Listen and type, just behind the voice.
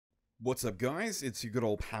What's up, guys? It's your good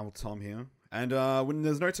old pal Tom here, and when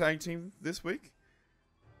there's no tag team this week,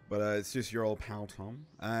 but it's just your old pal Tom.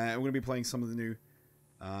 We're gonna be playing some of the new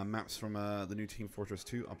maps from the new Team Fortress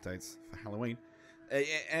 2 updates for Halloween.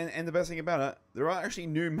 And the best thing about it, there are actually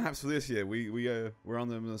new maps for this year. We're on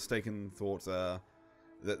the mistaken thought that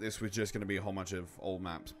this was just gonna be a whole bunch of old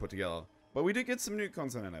maps put together, but we did get some new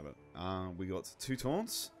content out of it. We got 2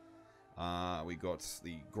 taunts. We got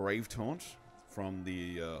the Grave Taunt from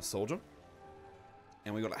the soldier,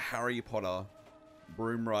 and we got a Harry Potter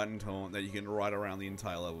broom riding taunt that you can ride around the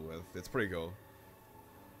entire level with. It's pretty cool.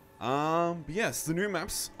 But yes, the new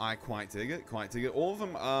maps, I quite dig it, All of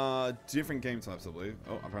them are different game types, I believe.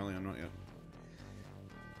 Oh, apparently I'm not yet.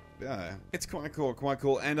 Yeah, it's quite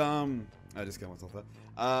cool, and I just got myself there.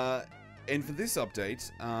 And for this update,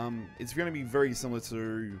 it's going to be very similar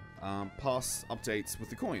to past updates with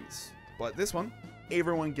the coins. But this one,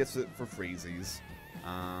 everyone gets it for freezies.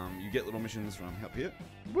 You get little missions from up here.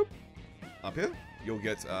 Whoop. Up here, you'll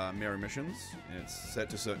get mirror missions, and it's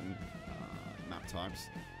set to certain map types.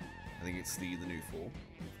 I think it's the new 4.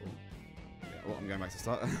 Yeah, well, I'm going back to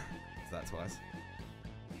start. It's that twice.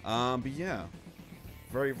 But yeah,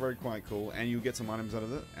 very quite cool, and you'll get some items out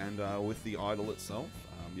of it. And with the idol itself,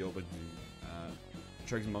 you'll be able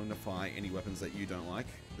to transmogrify any weapons that you don't like.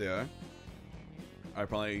 There. I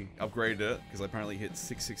probably upgraded it because I apparently hit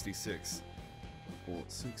 666 or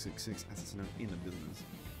 666 as it's known in the business.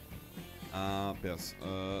 Yes.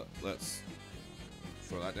 Let's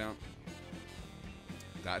throw that down.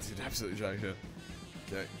 That's an absolute joke here.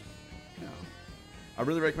 Okay. Yeah. I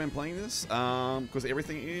really recommend playing this because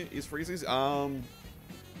everything is freezes.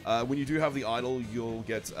 When you do have the idol, you'll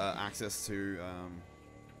get access to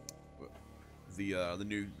the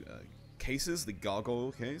new cases, the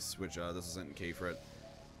gargoyle case, which this isn't key for it,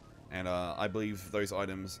 and I believe those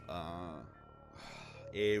items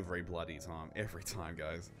every time,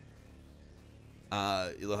 guys.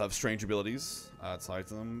 You'll have strange abilities tied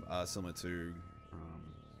to them, similar to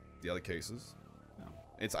the other cases. Yeah.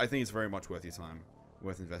 I think it's very much worth your time,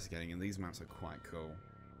 worth investigating, and these maps are quite cool.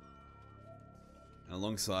 And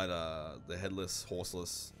alongside the headless,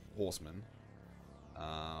 horseless horseman,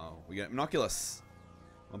 we get Monoculus.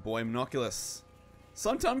 My boy Monoculus.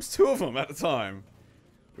 Sometimes 2 of them at a time,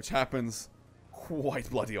 which happens quite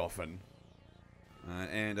bloody often.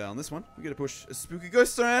 And on this one, we get to push a spooky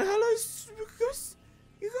ghost around. Hello, spooky ghost.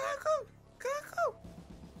 You gotta go.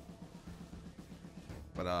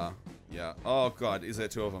 But yeah. Oh god, is there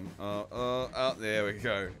 2 of them? Oh, there we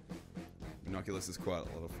go. Monoculus is quite a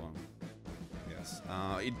lot of fun. Yes.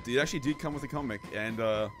 It actually did come with a comic, and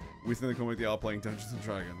within the comic they are playing Dungeons and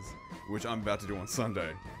Dragons, which I'm about to do on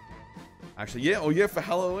Sunday. Actually, yeah, oh yeah, for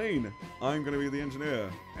Halloween, I'm going to be the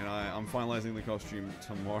engineer, and I'm finalizing the costume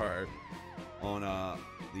tomorrow on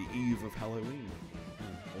the eve of Halloween.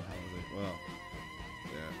 Or Halloween, well,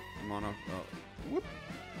 yeah, mono, whoop.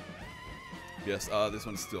 Yes, this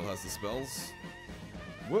one still has the spells.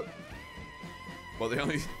 Whoop. Well,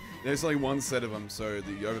 there's only 1 set of them, so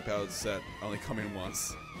the overpowered set only come in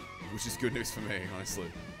once, which is good news for me,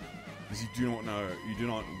 honestly. Because you do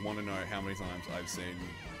not want to know how many times I've seen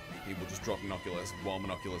people just drop Monoculus while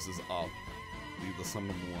Monoculus is up. The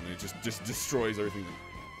summon one, and it just destroys everything.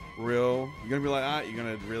 Real? You're gonna be like that? You're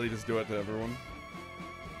gonna really just do it to everyone?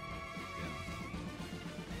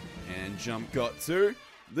 Yeah. And jump cut to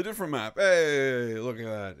the different map. Hey, look at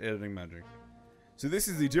that. Editing magic. So this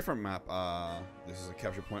is the different map. This is a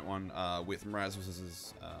capture point one with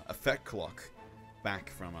Mraz's effect clock back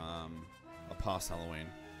from a past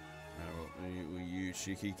Halloween. You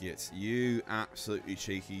cheeky gits. You absolutely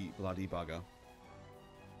cheeky bloody bugger.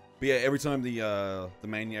 But yeah, every time the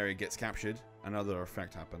main area gets captured, another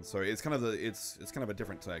effect happens. So it's kind of it's kind of a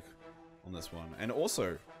different take on this one. And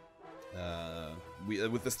also,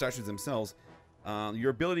 with the statues themselves, your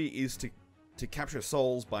ability is to capture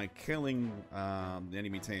souls by killing the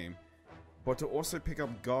enemy team, but to also pick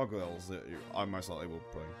up gargoyles that I most likely will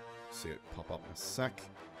probably see it pop up in a sec.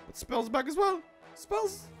 But spells back as well.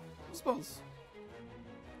 Spells.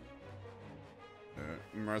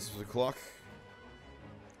 Rest of the clock.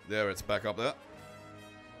 There, it's back up there.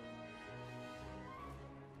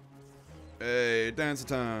 Hey, dance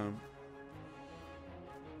time.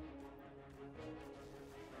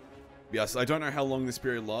 Yes, I don't know how long this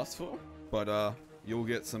period lasts for, but you'll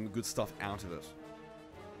get some good stuff out of it.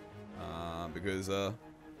 Because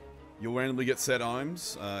you'll randomly get set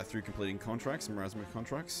items through completing contracts and Erasmus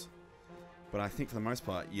contracts. But I think for the most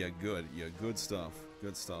part, good stuff.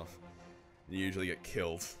 You usually get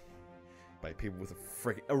killed by people with a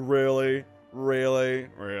freaking really.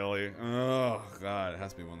 Oh god, it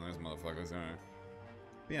has to be one of those motherfuckers, you know.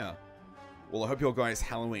 But yeah, Well, I hope your guys'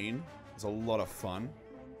 Halloween is a lot of fun.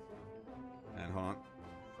 And hold on.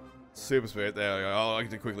 Super speed. There we go. Oh, I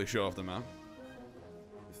can quickly show off the map.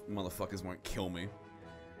 If motherfuckers won't kill me.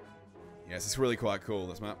 Yes, it's really quite cool,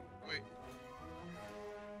 this map. Wait.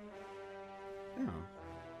 Yeah.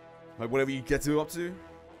 Like, whatever you get up to,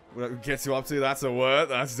 that's a word.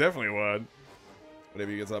 That's definitely a word.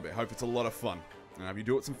 Whatever you get up to, I hope it's a lot of fun. And I hope you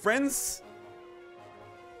do it with some friends.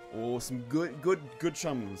 Or some good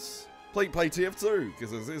chums. Play TF2,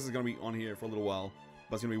 because this is going to be on here for a little while.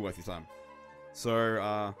 But it's going to be worth your time.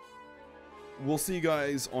 So, we'll see you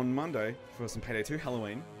guys on Monday for some Payday 2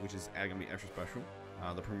 Halloween, which is going to be extra special.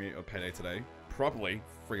 The premiere of Payday today. Properly.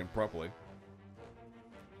 Friggin' properly.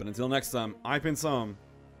 But until next time, I've been Sam.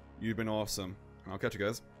 You've been awesome. And I'll catch you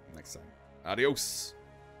guys next time. Adios.